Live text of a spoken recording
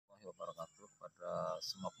wabarakatuh pada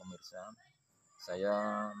semua pemirsa.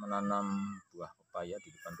 Saya menanam buah pepaya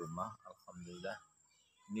di depan rumah. Alhamdulillah,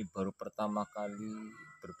 ini baru pertama kali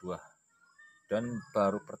berbuah dan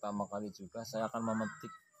baru pertama kali juga saya akan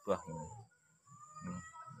memetik buah ini.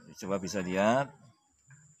 Coba bisa lihat,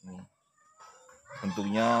 ini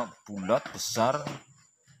bentuknya bulat besar.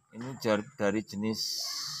 Ini dari jenis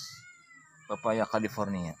pepaya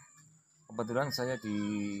California. Kebetulan saya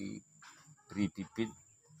diberi bibit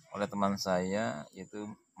oleh teman saya,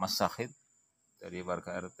 yaitu Mas Sahid dari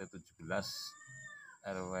warga RT 17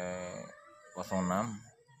 RW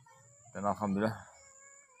 06, dan alhamdulillah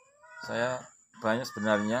saya banyak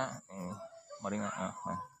sebenarnya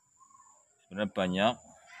sebenarnya banyak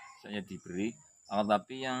saya diberi,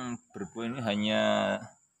 tapi yang berbuah ini hanya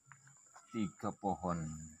tiga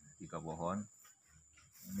pohon.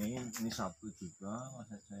 Ini satu juga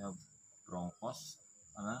saya brongkos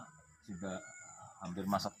karena sudah hampir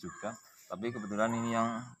masak juga, tapi kebetulan ini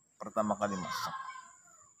yang pertama kali masak.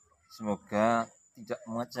 Semoga tidak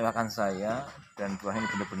mengecewakan saya dan buah ini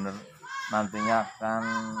benar-benar nantinya akan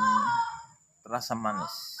terasa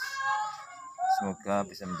manis. Semoga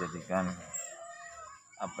bisa menjadikan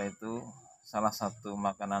salah satu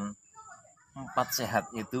makanan 4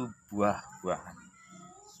 sehat, itu buah-buahan.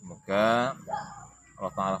 Semoga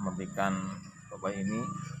Allah Ta'ala memberikan pepaya ini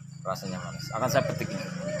rasanya manis. Akan saya petik ini.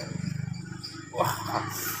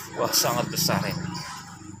 Wah sangat besar ini.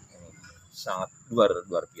 Sangat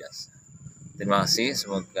luar biasa. Terima kasih,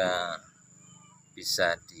 semoga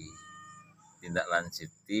bisa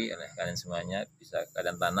ditindaklanjuti oleh kalian semuanya, bisa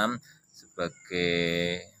kalian tanam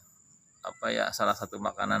sebagai salah satu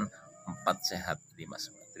makanan 4 sehat 5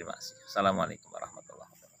 semua. Terima kasih. Assalamualaikum warahmatullahi wabarakatuh.